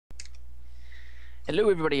Hello,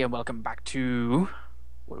 everybody, and welcome back to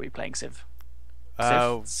what are we playing, Civ?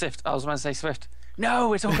 Uh, Sift. I was going to say Swift.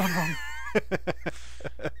 No, it's all gone wrong.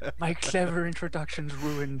 My clever introduction's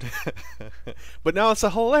ruined. but now it's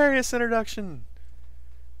a hilarious introduction.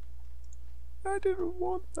 I didn't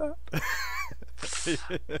want that.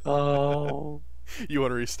 Oh. You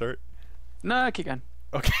want to restart? No, keep going.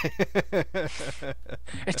 Okay.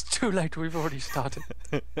 It's too late. We've already started.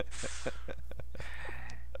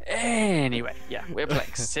 Anyway, yeah, we're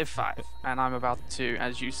playing Civ 5, and I'm about to,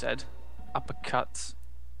 as you said, uppercut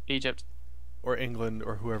Egypt. Or England,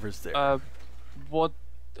 or whoever's there. What?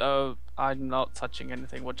 I'm not touching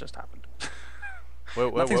anything. What just happened? Whoa,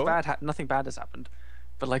 Nothing bad has happened,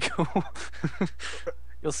 but like,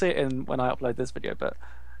 you'll see it in when I upload this video. But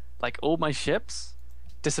like, all my ships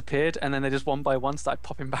disappeared, and then they just one by one started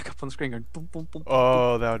popping back up on the screen, going boom, boom, boom.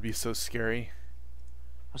 Oh, that would be so scary.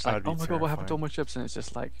 I was like, oh my god, what happened to all my ships? And it's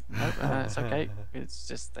just like, nope, it's okay. It's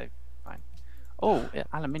just they're fine. Oh, yeah,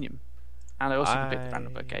 aluminium, and I also have a bit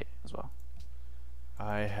Brandenburg Gate as well.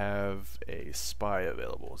 I have a spy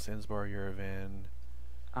available. Zanzibar, Yerevan.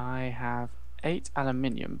 I have 8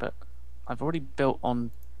 aluminium, but I've already built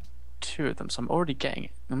on 2 of them, so I'm already getting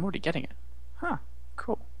it. Huh,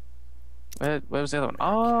 cool. Where was the other one?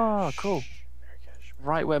 Oh, cool.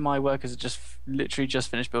 Right where my workers had just literally just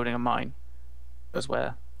finished building a mine was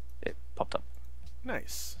where it popped up.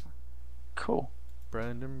 Nice. Cool.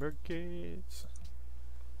 Brandenburg Gates.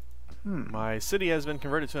 My city has been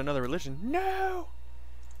converted to another religion. No!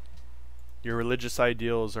 Your religious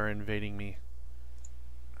ideals are invading me.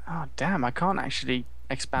 Oh, damn, I can't actually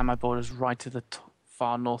expand my borders right to the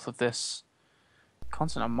far north of this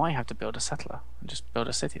continent. I might have to build a settler and just build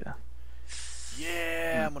a city there.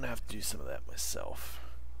 Yeah, I'm gonna have to do some of that myself.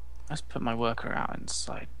 Let's put my worker out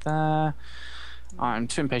inside there. I'm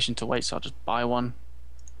too impatient to wait, so I'll just buy one.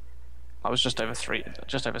 I was just over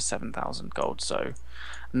 7,000 gold, so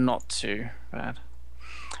not too bad.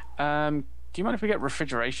 Do you mind if we get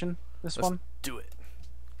refrigeration? Let's do it.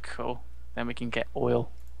 Cool. Then we can get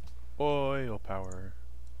oil. Oil power.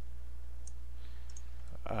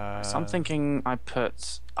 So I'm thinking I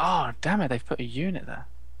put. Oh, damn it! They've put a unit there.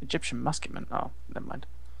 Egyptian musketmen. Oh, never mind.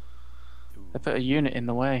 They put a unit in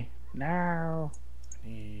the way. No.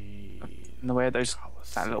 In the way of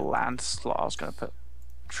that little land slot I was going to put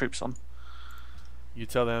troops on. You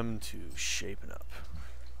tell them to shapen up.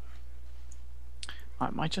 I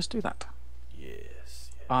might just do that. Yes.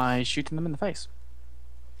 By shooting them in the face.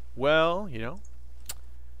 Well, you know,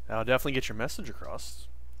 that'll definitely get your message across.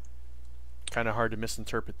 Kind of hard to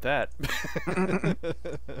misinterpret that.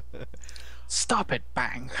 Stop it,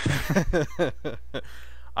 bang.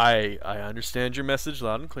 I understand your message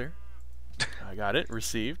loud and clear. I got it,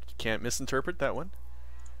 received. Can't misinterpret that one.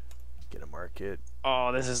 Get a market.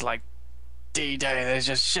 Oh, this is like D-Day. There's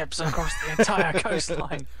just ships across the entire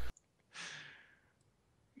coastline.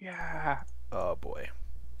 Yeah. Oh boy.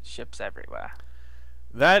 Ships everywhere.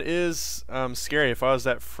 That is scary. If I was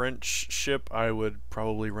that French ship, I would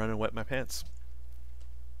probably run and wet my pants.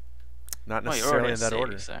 Not necessarily in that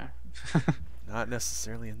order. So. Not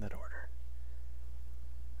necessarily in that order.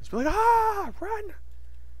 Just be like, ah, run!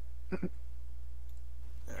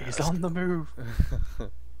 He's on the move.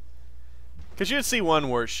 Because you'd see one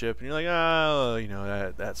warship, and you're like, oh, you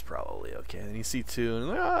know, that's probably okay. And you see 2, and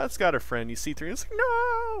you're like, oh, it's got a friend. You see 3, and it's like,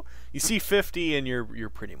 no! You see 50, and you're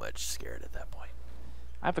pretty much scared at that point.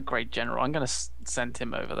 I have a great general. I'm going to send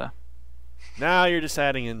him over there. Now you're just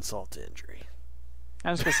adding insult to injury.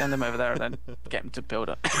 I'm just going to send him over there and then get him to build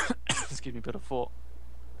a build a fort.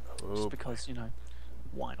 Oh, just because, you know,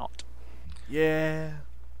 why not? Yeah.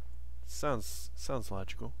 Sounds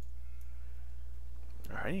logical.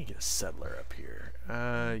 Alright, I need to get a settler up here.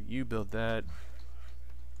 You build that.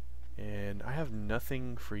 And I have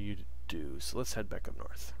nothing for you to do, so let's head back up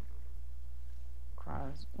north.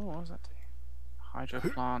 Oh, what was that? Hydro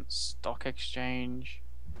plant, stock exchange.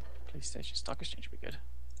 Police station, stock exchange would be good.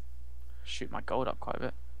 Shoot my gold up quite a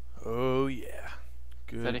bit. Oh yeah.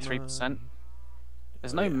 Good. 33%.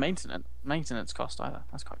 There's no maintenance cost either.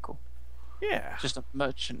 That's quite cool. Yeah. Just a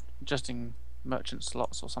merchant, just in merchant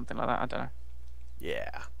slots or something like that. I don't know.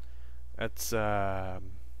 Yeah. That's can't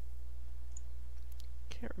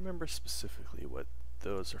remember specifically what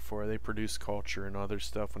those are for. They produce culture and other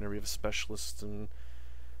stuff whenever you have specialists, and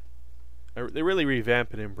they really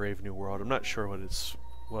revamp it in Brave New World. I'm not sure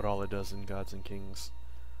what all it does in Gods and Kings.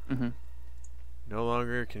 No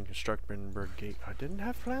longer can construct Brandenburg Gate. I didn't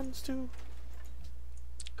have plans to.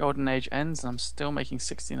 Golden Age ends, and I'm still making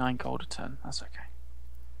 69 gold a turn. That's okay.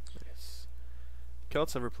 Nice.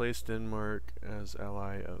 Celts have replaced Denmark as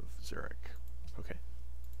ally of Zurich. Okay.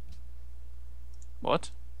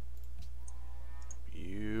 What?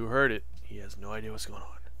 You heard it. He has no idea what's going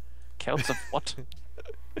on. Celts of what?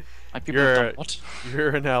 My people have done what?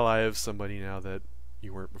 You're an ally of somebody now that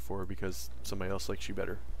you weren't before because somebody else likes you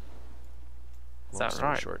better. Is Long that story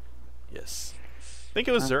right? short. Yes. I think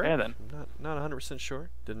it was Okay, Zurich. then. Not 100% sure.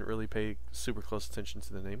 Didn't really pay super close attention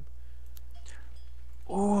to the name.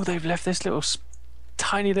 Oh, they've left this little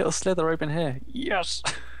tiny little slither open here. Yes!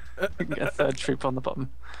 We can get a third troop on the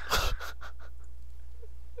bottom.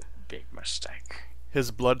 Big mistake.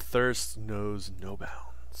 His bloodthirst knows no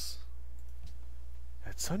bounds.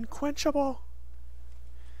 It's unquenchable.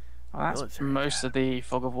 Well, that's Military most of the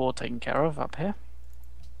fog of war taken care of up here.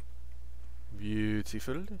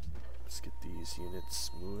 Beautiful. Let's get these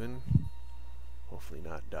units moving. Hopefully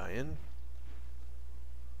not dying.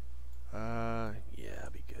 Yeah,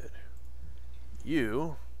 be good.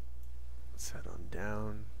 You, let's head on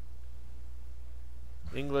down.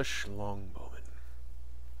 English longbowmen.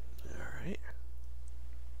 Alright.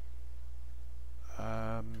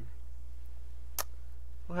 I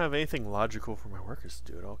don't have anything logical for my workers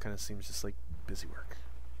to do. It all kind of seems just like busy work.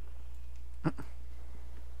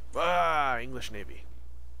 English Navy.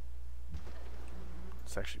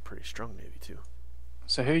 It's actually a pretty strong Navy too.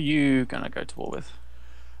 So who are you gonna go to war with?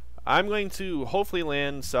 I'm going to hopefully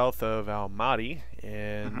land south of Almaty,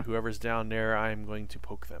 and whoever's down there, I'm going to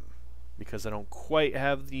poke them. Because I don't quite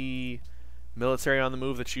have the military on the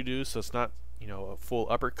move that you do, so it's not, you know, a full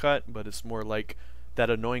uppercut, but it's more like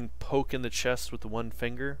that annoying poke in the chest with the one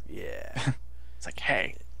finger. Yeah. It's like,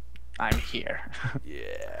 hey, I'm here.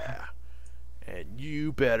 Yeah. And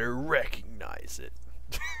you better recognize it.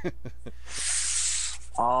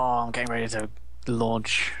 Oh, I'm getting ready to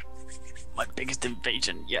launch my biggest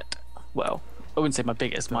invasion yet. Well, I wouldn't say my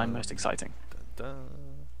biggest, my most exciting. Dun,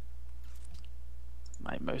 dun.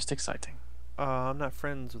 My most exciting. I'm not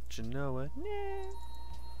friends with Genoa. Nah.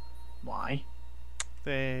 Why?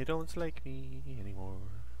 They don't like me anymore.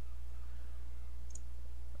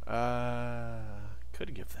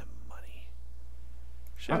 Could give them money.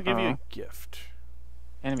 Should I give you a gift?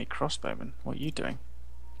 Enemy crossbowman, what are you doing?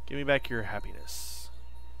 Give me back your happiness.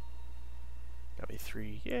 Got me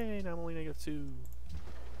 3. Yay, now I'm only -2.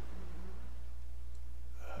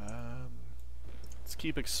 Let's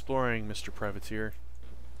keep exploring, Mr. Privateer.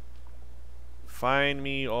 Find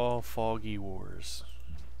me all foggy wars.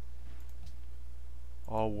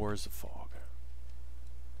 All wars of fog.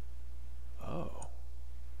 Oh.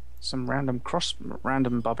 Some random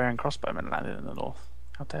barbarian crossbowmen landed in the north.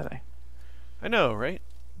 How dare they? I know, right?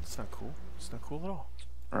 It's not cool. It's not cool at all.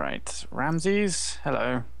 Right, Ramses,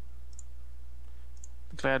 hello.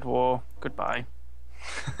 Declared war, goodbye.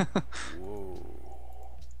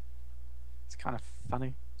 Whoa. It's kind of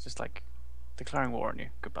funny. It's just like declaring war on you,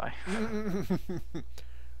 goodbye.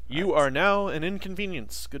 You are now an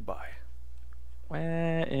inconvenience. Goodbye.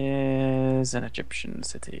 Where is an Egyptian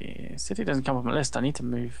city? City doesn't come up on my list. I need to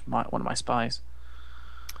move one of my spies.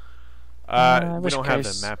 We don't have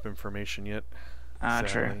the map information yet.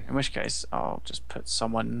 True. In which case, I'll just put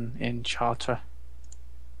someone in Chartres.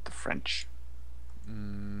 The French.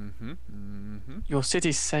 Your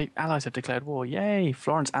city's allies have declared war. Yay!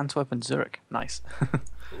 Florence, Antwerp, and Zurich. Nice.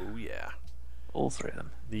 Oh yeah. All 3 of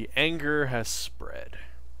them. The anger has spread.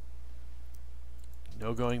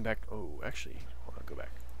 No going back. Oh, actually, hold on. Go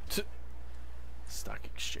back. Stock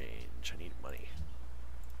exchange. I need money.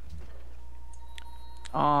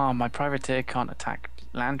 Oh, my privateer can't attack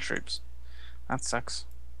land troops. That sucks.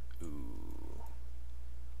 Ooh.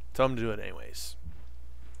 Tell him to do it anyways.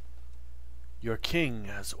 Your king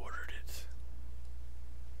has ordered it.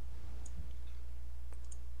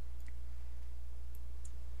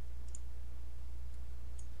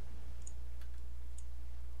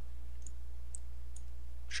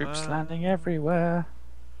 Troops landing everywhere.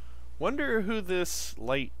 Wonder who this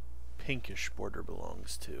light pinkish border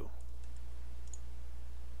belongs to.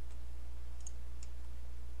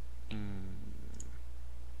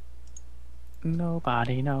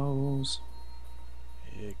 Nobody knows.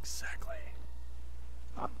 Exactly.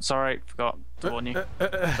 Sorry, forgot to warn you.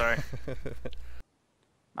 Sorry.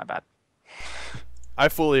 My bad. I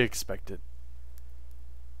fully expect it.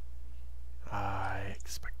 I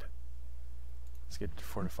expect it. Let's get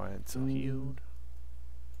fortify until healed.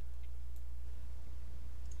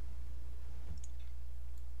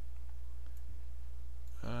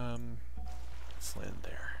 Let's land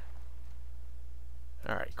there.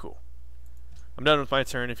 Alright, cool. I'm done with my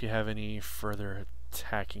turn if you have any further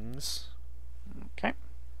attackings. Okay.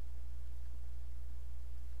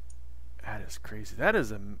 That is crazy. That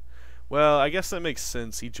is a... Well, I guess that makes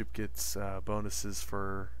sense. Egypt gets bonuses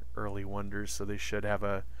for early wonders, so they should have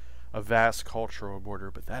a a vast cultural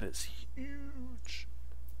border, but that is huge.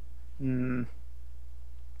 Hmm.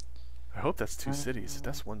 I hope that's 2 cities. If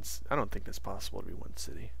that's one, I don't think that's possible to be 1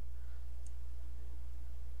 city.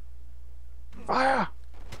 Fire!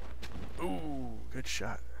 Ooh, good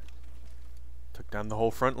shot. Took down the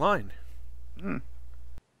whole front line. Hmm.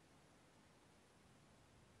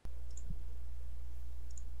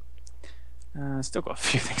 Still got a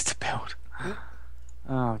few things to build.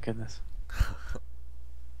 Oh goodness.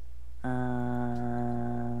 Yeah.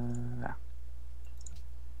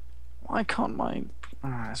 Why can't my?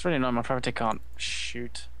 It's really annoying. My privateer can't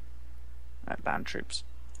shoot at land troops.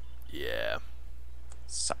 Yeah.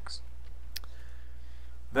 Sucks.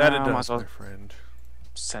 That it might does, as well my friend.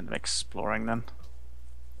 send them exploring then.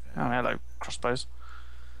 Oh, hello, crossbows.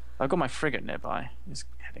 I've got my frigate nearby. He's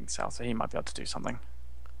heading south, so he might be able to do something.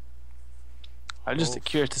 I'm just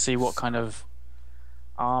curious to see what kind of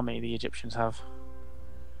army the Egyptians have.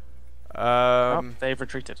 Oh, they've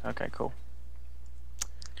retreated. Okay, cool.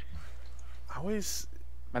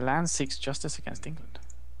 Milan seeks justice against England.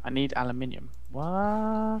 I need aluminium.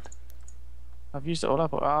 What? I've used it all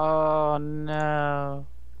up. Oh no!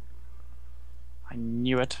 I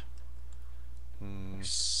knew it.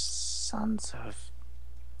 Sons of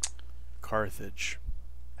Carthage.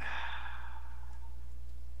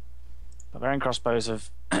 Barbarian crossbows have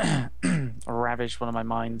ravaged one of my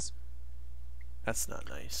mines. That's not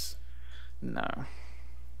nice. No. Not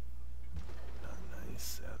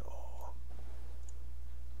nice at all.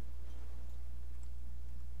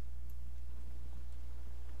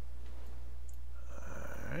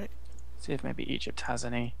 Alright. See if maybe Egypt has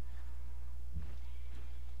any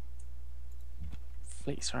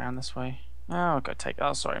fleets around this way. Oh, I'll go take.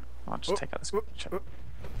 Oh, sorry. I'll just take out this ship.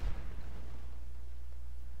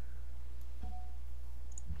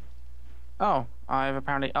 Oh, I've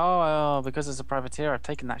apparently. Oh, because it's a privateer, I've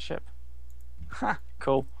taken that ship. Ha,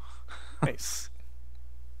 cool. Nice.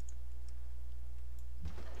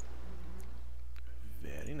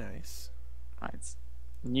 Very nice. Right.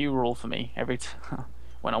 New rule for me. Every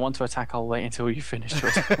when I want to attack, I'll wait until you finish to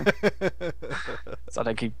attack. So I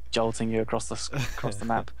don't keep jolting you across the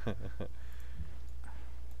map.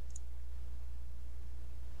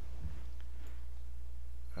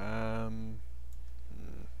 I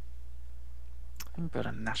can build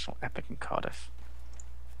a national epic in Cardiff.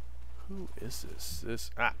 Who is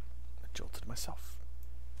this? I jolted myself.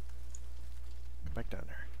 Come back down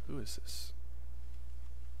there. Who is this?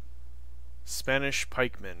 Spanish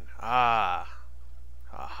pikemen. Ah.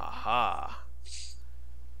 Ha ha ha.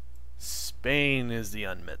 Spain is the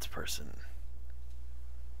unmet person.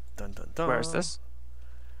 Dun dun dun. Where is this?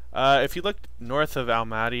 If you looked north of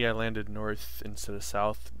Almaty, I landed north instead of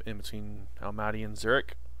south, in between Almaty and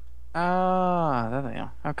Zurich. Ah, there they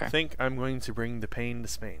are. Okay. I think I'm going to bring the pain to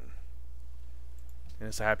Spain. And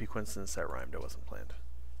it's a happy coincidence that rhymed. It wasn't planned.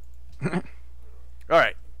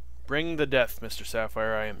 Alright. Bring the death, Mr.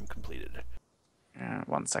 Sapphire. I am completed.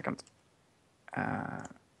 1 second.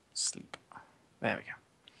 Sleep. There we go.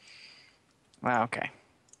 Well, okay.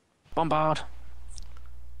 Bombard.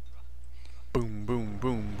 Boom, boom,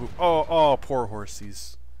 boom, boom. Oh, poor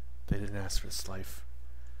horsies. They didn't ask for this life.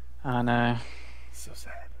 I know. So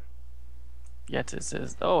sad. Yet it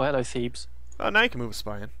says, oh, hello, Thebes. Oh, now you can move a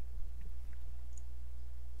spy in.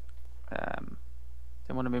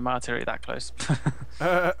 Didn't want to move my artillery that close.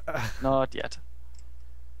 Not yet.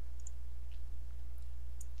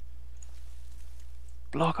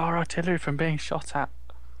 Block our artillery from being shot at.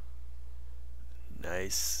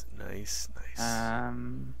 Nice, nice, nice.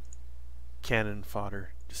 Cannon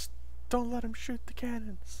fodder. Just don't let him shoot the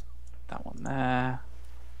cannons. That one there.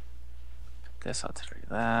 Put this artillery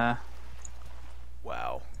there.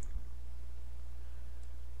 Wow.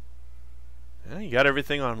 Yeah, you got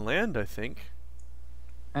everything on land, I think.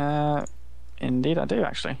 Indeed I do,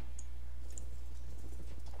 actually.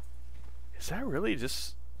 Is that really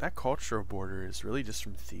just... That cultural border is really just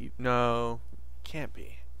from Thebes? No, can't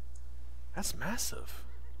be. That's massive.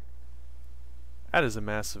 That is a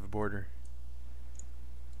massive border.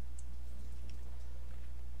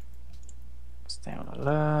 Stay on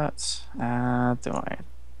alert. Do I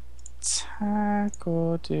attack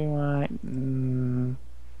or do I...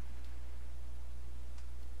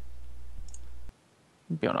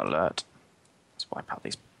 Be on alert. Let's wipe out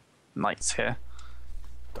these knights here.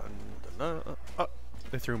 Dun, dun, dun. Oh,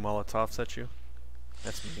 they threw Molotovs at you.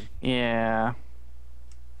 That's mean. Yeah.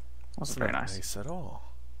 Wasn't very not nice. Nice at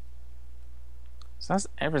all. So that's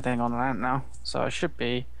everything on land now. So I should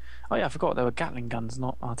be... Oh yeah, I forgot there were Gatling guns,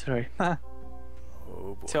 not artillery. Oh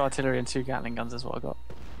boy. 2 artillery and 2 Gatling guns is what I got.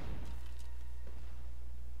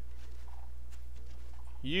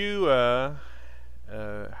 You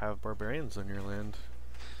have barbarians on your land.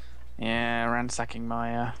 Yeah, ransacking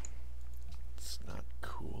my It's not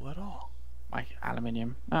cool at all. my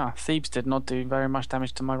aluminium. Ah, Thebes did not do very much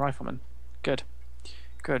damage to my riflemen. Good.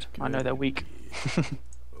 Good. I know they're weak.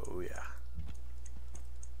 Oh yeah.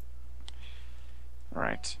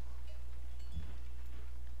 Right.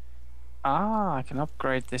 Ah, I can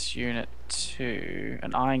upgrade this unit to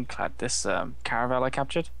an ironclad. This caravel I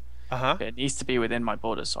captured. Uh-huh. But it needs to be within my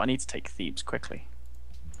borders, so I need to take Thebes quickly.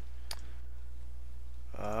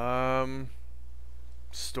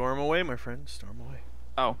 Storm away, my friend. Storm away.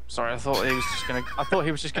 Oh, sorry. I thought he was just gonna. I thought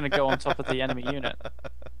he was just gonna go on top of the enemy unit.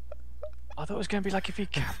 I thought it was gonna be like if he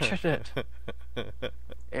captured it.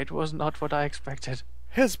 It was not what I expected.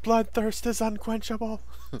 His bloodthirst is unquenchable.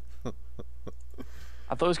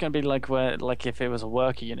 I thought it was gonna be like like if it was a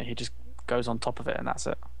worker unit, he just goes on top of it and that's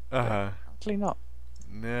it. Uh-huh. Actually not.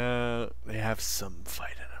 No, they have some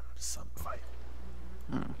fight in them. Some fight.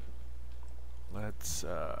 Hmm. Let's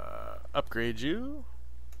upgrade you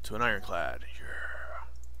to an ironclad.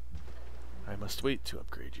 Yeah. I must wait to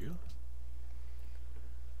upgrade you.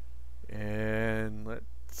 And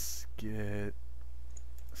let's get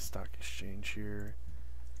a stock exchange here.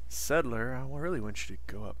 Settler, I really want you to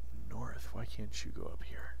go up north. Why can't you go up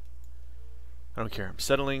here? I don't care. I'm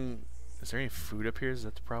settling. Is there any food up here? Is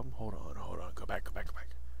that the problem? Hold on, hold on. Go back, go back, go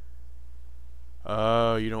back.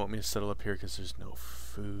 Oh, you don't want me to settle up here because there's no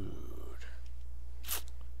food.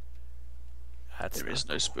 There is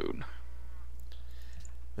no spoon.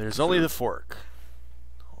 There's only the fork.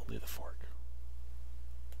 Only the fork.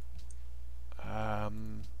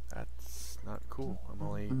 That's not cool. I'm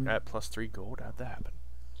only at +3 gold. How'd that happen?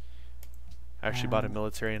 I actually bought a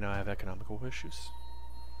military and now I have economical issues.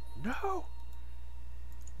 No!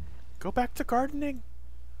 Go back to gardening.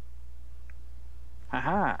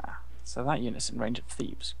 Haha. So that unit's in range of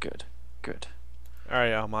Thebes. Good. Good.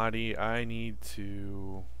 Alright, Almaty, I need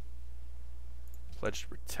to pledge to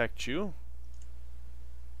protect you.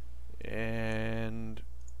 And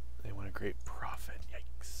they want a great profit.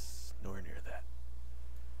 Yikes. Nowhere near that.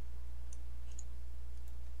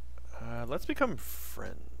 Let's become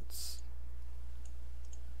friends.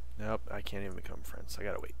 Nope, I can't even become friends. I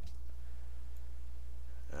gotta wait.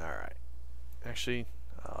 Alright. Actually,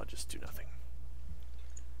 I'll just do nothing.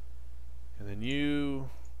 And then you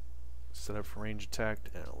set up for range attack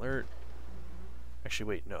and alert. Actually,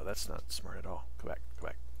 wait, no, that's not smart at all. Go back, go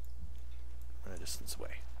back. Run a distance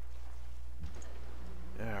away.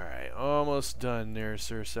 Alright, almost done there,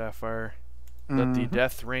 Sir Sapphire. Let the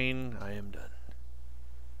death reign. I am done.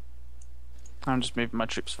 I'm just moving my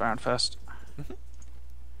troops around first.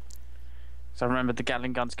 So remember, the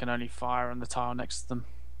Gatling guns can only fire on the tile next to them.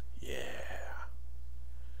 Yeah.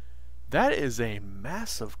 That is a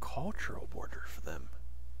massive cultural border for them.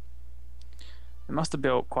 They must have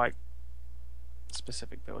built quite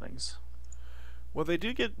specific buildings. Well, they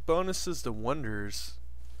do get bonuses to wonders,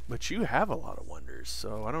 but you have a lot of wonders,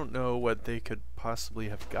 so I don't know what they could possibly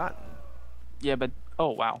have gotten. Yeah, but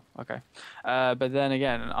oh wow, okay. But then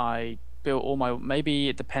again, I built all my. Maybe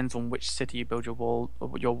it depends on which city you build your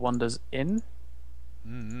wonders in.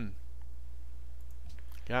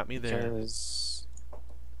 Got me there. Because...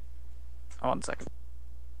 Oh, 1 second.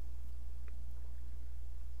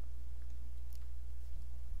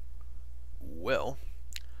 Well,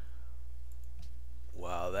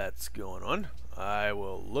 while that's going on, I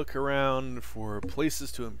will look around for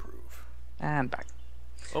places to improve. And back.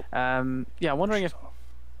 Oh. Yeah, I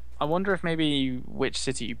wonder if maybe which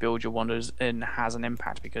city you build your wonders in has an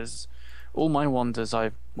impact, because all my wonders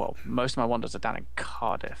most of my wonders are down in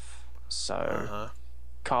Cardiff. So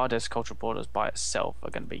Cardiff's cultural borders by itself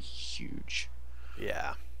are going to be huge.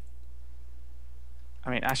 Yeah.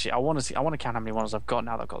 I mean, actually, I want to count how many wonders I've got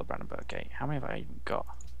now that I've got the Brandenburg Gate. How many have I even got?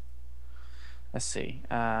 Let's see.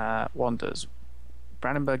 Wonders.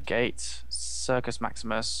 Brandenburg Gate, Circus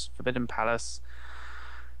Maximus, Forbidden Palace,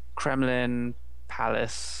 Kremlin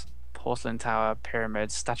Palace, Porcelain Tower,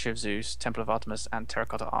 Pyramid, Statue of Zeus, Temple of Artemis, and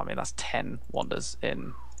Terracotta Army. That's 10 wonders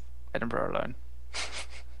in Edinburgh alone.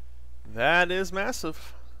 That is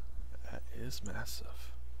massive. That is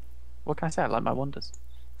massive. What can I say? I like my wonders.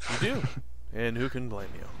 You do. And who can blame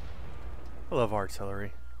you? I love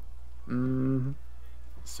artillery.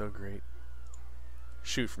 So great.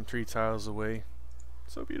 Shoot from 3 tiles away.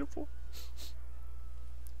 So beautiful.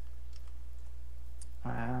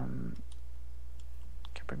 Can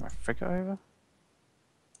I bring my frigate over?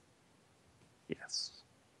 Yes.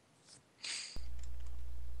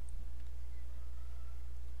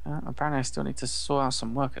 Apparently I still need to sort out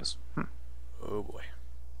some workers. Oh boy.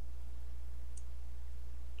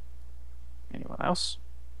 Anyone else?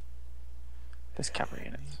 This cavalry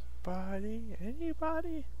unit.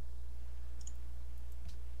 Anybody?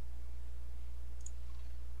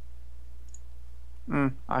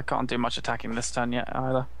 I can't do much attacking this turn yet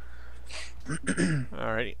either.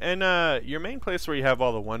 Alrighty. And your main place where you have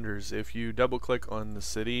all the wonders, if you double click on the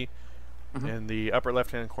city in the upper left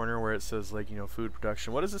hand corner where it says, like, you know, food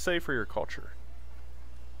production, what does it say for your culture?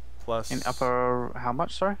 Plus In upper, how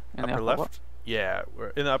much, sorry? In upper the upper left? what? Yeah,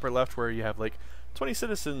 in the upper left where you have like 20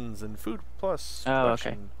 citizens and food plus Oh,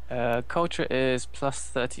 okay. production. Culture is plus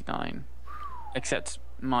 39. Except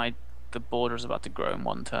the border is about to grow in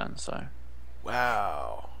 1 turn, so.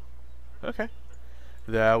 Wow. Okay.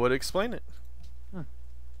 That would explain it.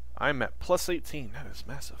 I'm at plus 18. That is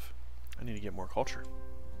massive. I need to get more culture.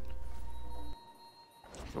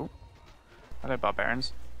 Oh. Hello,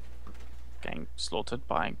 barbarians. Getting slaughtered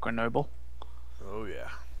by Grenoble. Oh, yeah.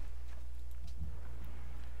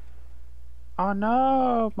 Oh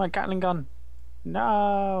no! My Gatling gun!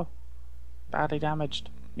 No! Badly damaged.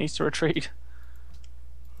 Needs to retreat.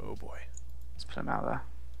 Oh, boy. Let's put him out there.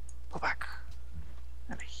 Pull back.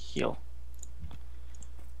 And heal.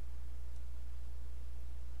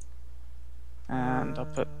 And I'll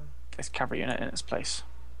put this cavalry unit in its place.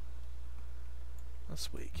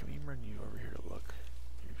 Let's wait. Can we run you over here to look?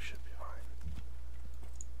 You should be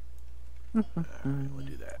fine. Alright, we'll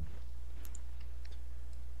do that.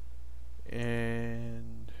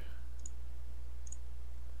 And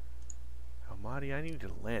Almaty, I need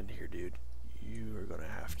to land here, dude. You are gonna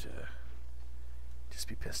have to just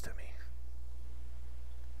be pissed at me.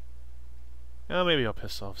 Well, maybe I'll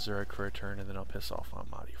piss off Zurich for a turn, and then I'll piss off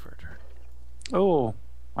Almaty for a turn. Oh,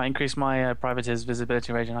 I increased my privateer's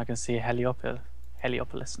visibility range and I can see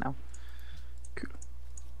Heliopolis now.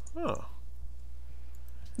 Oh.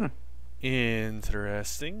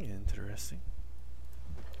 Interesting, interesting.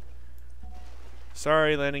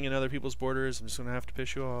 Sorry, landing in other people's borders. I'm just gonna have to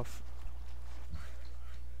piss you off.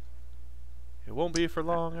 It won't be for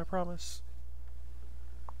long, I promise.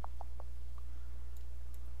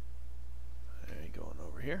 Alright, going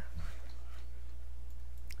over here.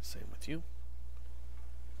 Same with you.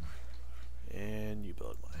 And you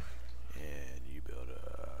build mine. And you build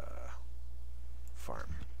a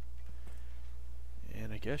farm.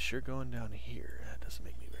 And I guess you're going down here. That doesn't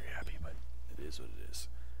make me very happy, but it is what it is.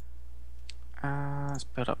 Let's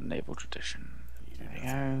build up naval tradition. There we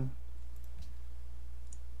go.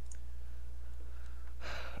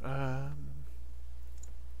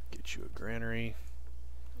 Get you a granary.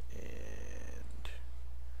 And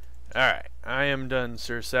alright, I am done,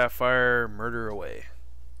 Sir Sapphire. Murder away.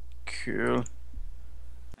 Cool.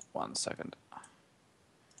 1 second.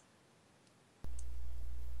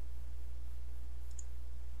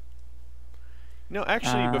 No,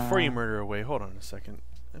 actually, before you murder away, hold on a second.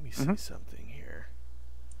 Let me see something here.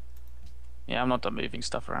 Yeah, I'm not done moving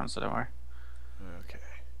stuff around, so don't worry. Okay.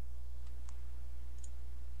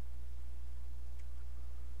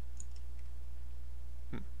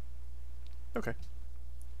 Okay.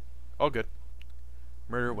 All good.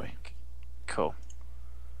 Murder away. Cool.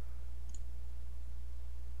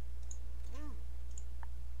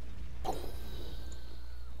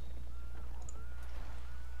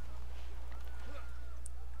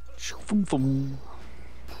 Boom, boom.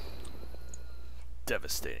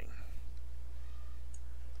 Devastating.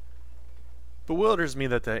 Bewilders me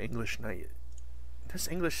that the English knight, there's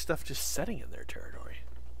English stuff just setting in their territory.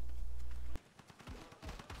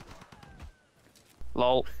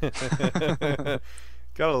 Lol. Gotta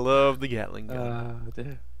love the Gatling gun.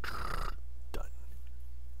 Dear. Done.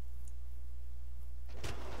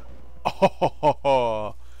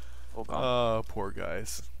 Oh, All gone. poor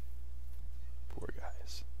guys. Poor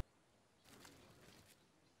guys.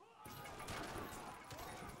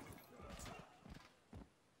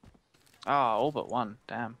 Ah, all but one.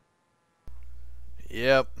 Damn.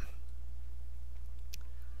 Yep.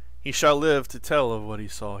 He shall live to tell of what he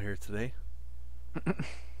saw here today.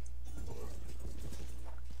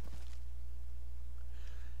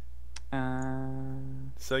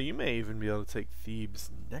 So you may even be able to take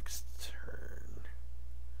Thebes next turn.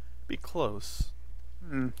 Be close.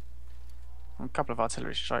 A couple of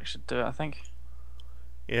artillery strikes should do it, I think.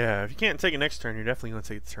 Yeah, if you can't take it next turn, you're definitely going to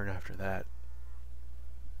take the turn after that.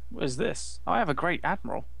 What is this? Oh, I have a great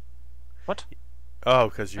admiral. What? Oh,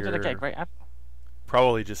 because you're How did I get a great admiral?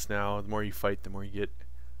 probably just now. The more you fight, the more you get.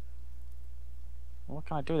 What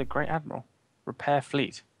can I do with a great admiral? Repair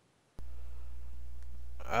fleet.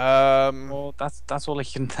 Well, that's all he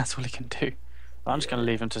can. That's all he can do. I'm just gonna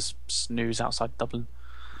leave him to snooze outside Dublin.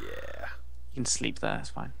 Yeah. He can sleep there. It's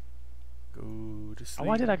fine. Go to Oh, sleep.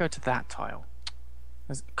 why did I go to that tile?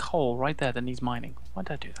 There's coal right there that needs mining. Why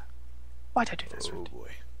did I do that? Why'd I do this? Oh boy.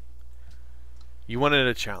 You wanted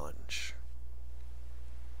a challenge.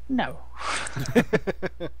 No.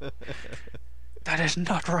 That is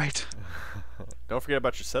not right. Don't forget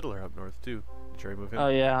about your settler up north too. Did you already move him? Oh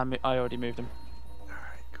yeah, I already moved him.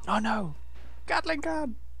 Alright, cool. Oh no! Gatling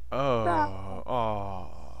gun! Oh, No. oh.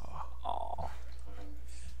 Oh.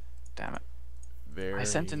 Damn it. Very. I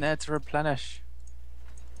sent in there to replenish.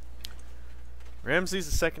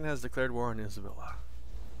 Ramses II has declared war on Isabella.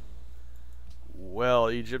 Well,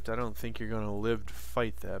 Egypt, I don't think you're going to live to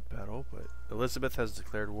fight that battle, but Elizabeth has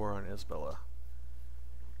declared war on Isabella.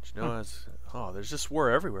 Which, you know, oh, there's just war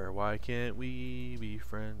everywhere. Why can't we be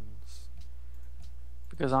friends?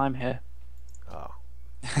 Because I'm here. Oh.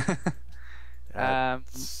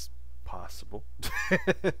 That's possible.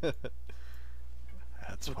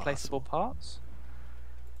 That's replaceable possible. parts?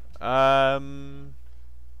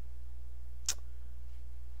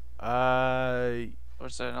 Or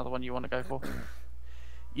is there another one you want to go for?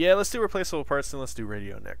 Yeah, let's do replaceable parts and let's do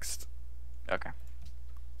radio next. Okay.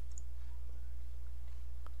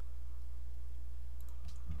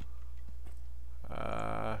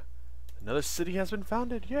 Another city has been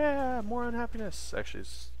founded. Yeah, more unhappiness. Actually,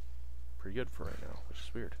 it's pretty good for right now, which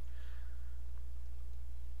is weird.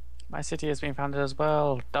 My city has been founded as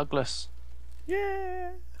well. Douglas.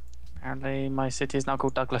 Yeah. Apparently my city is now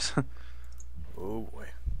called Douglas. Oh boy.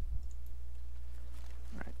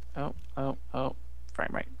 Right. Oh.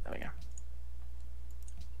 Frame rate. There we go.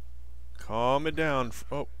 Calm it down.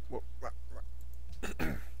 Oh.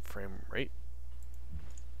 Frame rate.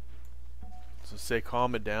 So say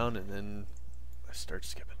calm it down and then I start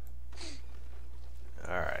skipping.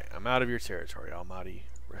 Alright, I'm out of your territory, Almighty.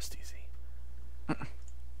 Rest easy.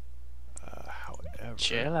 However.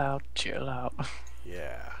 Chill out.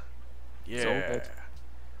 Yeah. Yeah. It's all good.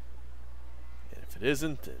 And if it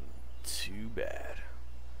isn't, then too bad.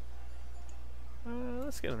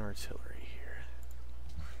 Let's get an artillery here.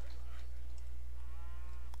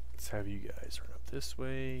 Let's have you guys run up this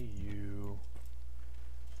way. You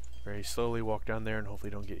very slowly walk down there and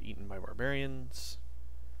hopefully don't get eaten by barbarians.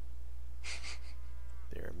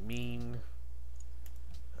 They're mean.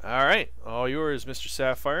 Alright, all yours, Mr.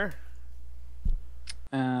 Sapphire.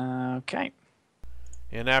 Okay.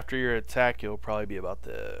 And after your attack, it'll probably be about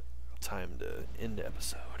the time to end the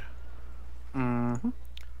episode. Mm-hmm.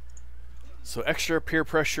 So extra peer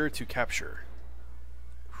pressure to capture.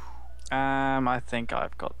 I think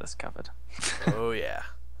I've got this covered. Oh yeah.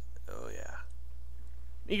 Oh yeah.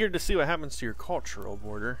 Eager to see what happens to your cultural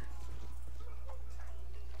border.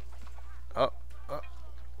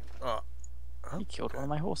 He killed one of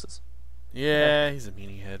my horses. Yeah, he's a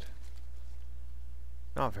meanie head.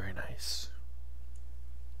 Not very nice.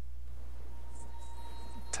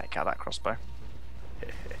 Take out that crossbow.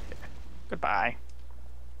 Goodbye.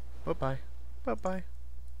 Bye-bye. Bye-bye.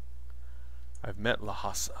 I've met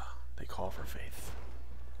Lhasa. They call for faith.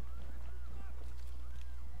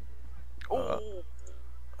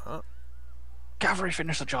 Cavalry,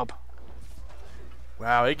 finish the job.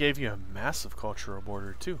 Wow, it gave you a massive cultural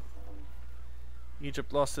border too.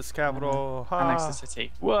 Egypt lost its capital. Annex the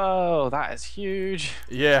city. Whoa, that is huge.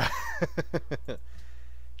 Yeah.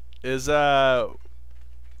 Do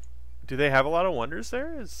they have a lot of wonders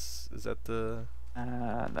there? Is that the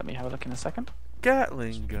Let me have a look in a second.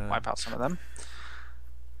 Gatling gun? Wipe out some of them.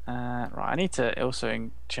 Right, I need to also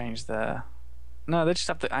change the... No, they just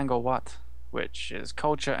have the Angkor Wat, which is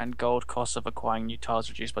culture and gold cost of acquiring new tiles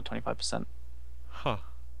reduced by 25%. Huh.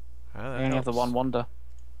 They only have the one wonder.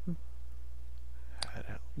 That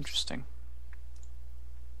helps. Interesting.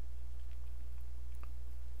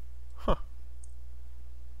 Huh.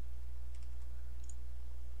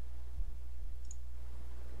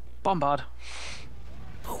 Bombard.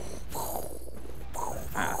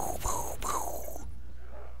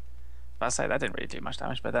 I say that didn't really do much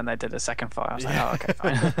damage, but then they did a second fire. I was like, oh, okay,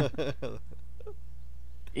 fine.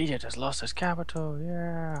 Egypt has lost its capital,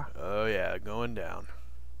 yeah. Oh yeah, going down.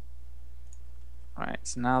 Right,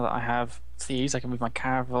 so now that I have thieves, I can move my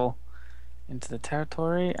caravel into the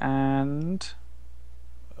territory, and...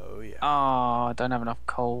 Oh yeah. Oh, I don't have enough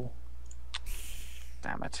coal.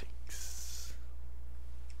 Damn it.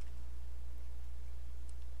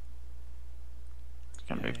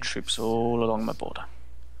 I'm gonna move troops all along my border.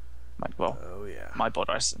 Well, oh yeah. my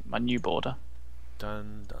border, my new border.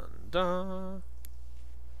 Dun dun dun.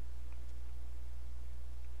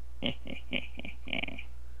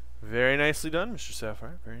 Very nicely done, Mr.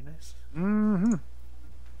 Sapphire. Very nice. Mm-hmm.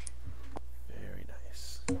 Very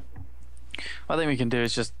nice. What I think we can do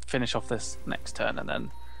is just finish off this next turn and then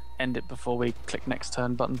end it before we click next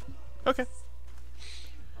turn button. Okay.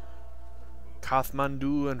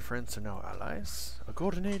 Kathmandu and France are now allies. A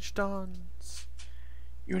golden age dawns.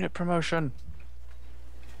 Unit promotion.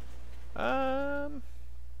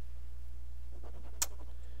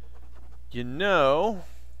 You know,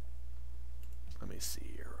 let me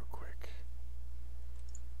see here real quick.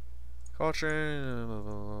 Culture. Blah,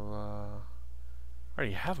 blah, blah, blah. I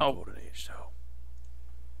already have a golden age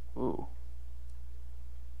though. Ooh.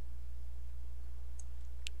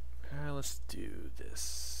 Let's do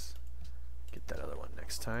this. Get that other one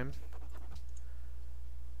next time.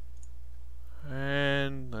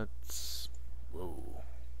 And let's. Whoa.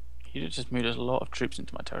 You just moved a lot of troops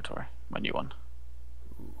into my territory. My new one.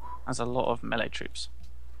 Ooh. That's a lot of melee troops.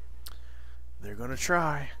 They're gonna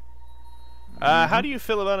try. How do you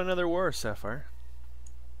feel about another war, Sapphire?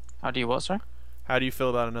 How do you what, sir? How do you feel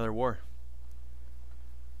about another war?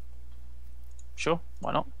 Sure,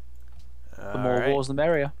 why not? The more wars, the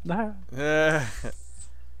merrier. No.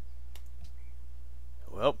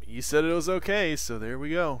 Well, you said it was okay, so there we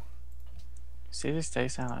go. City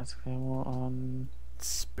states allies war on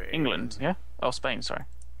Spain. England, yeah? Oh, Spain, sorry.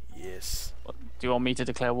 Yes. What, do you want me to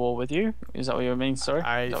declare war with you? Is that what you mean? Sorry?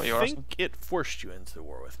 I Is that what you're asking? think it forced you into the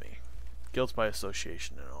war with me. Guilt by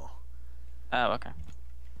association and all. Oh, okay.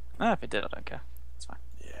 If it did, I don't care. It's fine.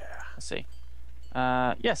 Yeah. Let's see.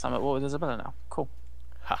 Yes, I'm at war with Isabella now. Cool.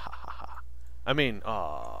 Ha ha ha ha. I mean,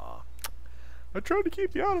 I tried to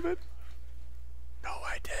keep you out of it. No,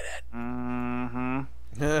 I didn't.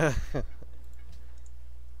 Mm-hmm.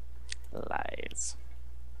 Lies.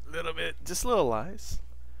 Little bit. Just little lies.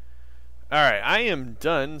 Alright, I am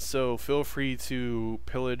done, so feel free to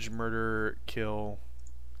pillage, murder, kill,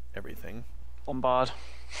 everything. Bombard.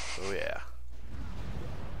 Oh, yeah.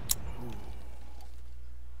 Ooh.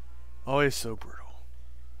 Always so brutal.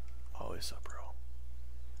 Always so brutal.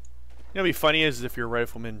 You know what'd be funny is if your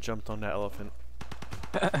rifleman jumped on that elephant.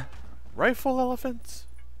 Rifle elephants?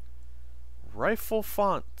 Rifle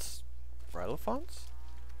fonts. Rifle fonts?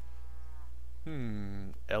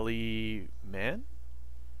 Ellie man?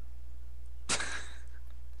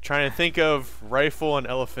 Trying to think of rifle and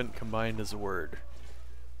elephant combined as a word.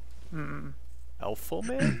 Elfo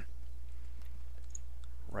man?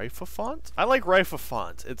 Rifle font? I like rifle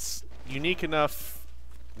font. It's unique enough.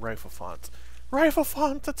 Rifle font. Rifle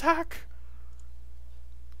font attack!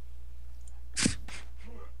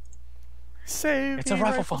 Save It's a me,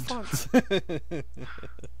 rifle font.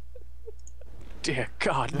 Dear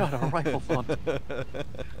God, not a rifle font.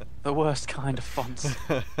 The worst kind of fonts.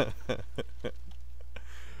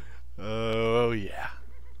 Oh, yeah.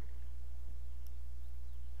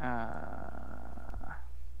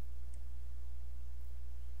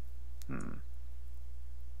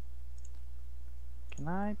 Can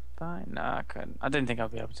I buy? No, I couldn't. I didn't think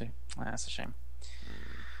I'd be able to. That's a shame.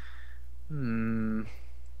 I'm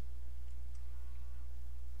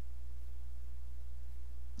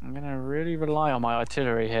gonna really rely on my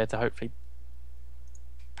artillery here to hopefully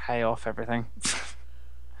pay off everything.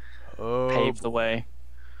 Pave the way.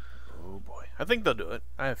 Oh boy. I think they'll do it.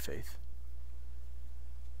 I have faith.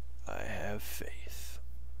 I have faith.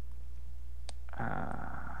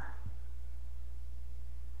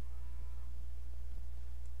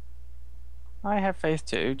 I have faith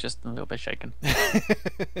too, just a little bit shaken.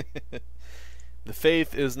 The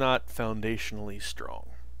faith is not foundationally strong.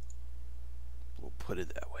 We'll put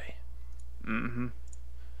it that way.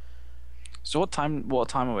 So what time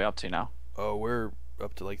are we up to now? Oh, we're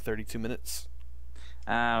up to like 32 minutes.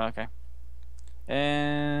 Okay.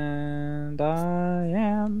 And I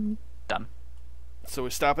am done. So we're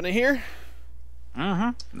stopping it here?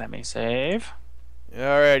 Let me save.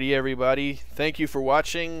 Alrighty, everybody. Thank you for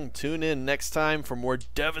watching. Tune in next time for more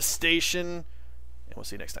devastation. And we'll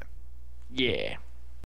see you next time. Yeah.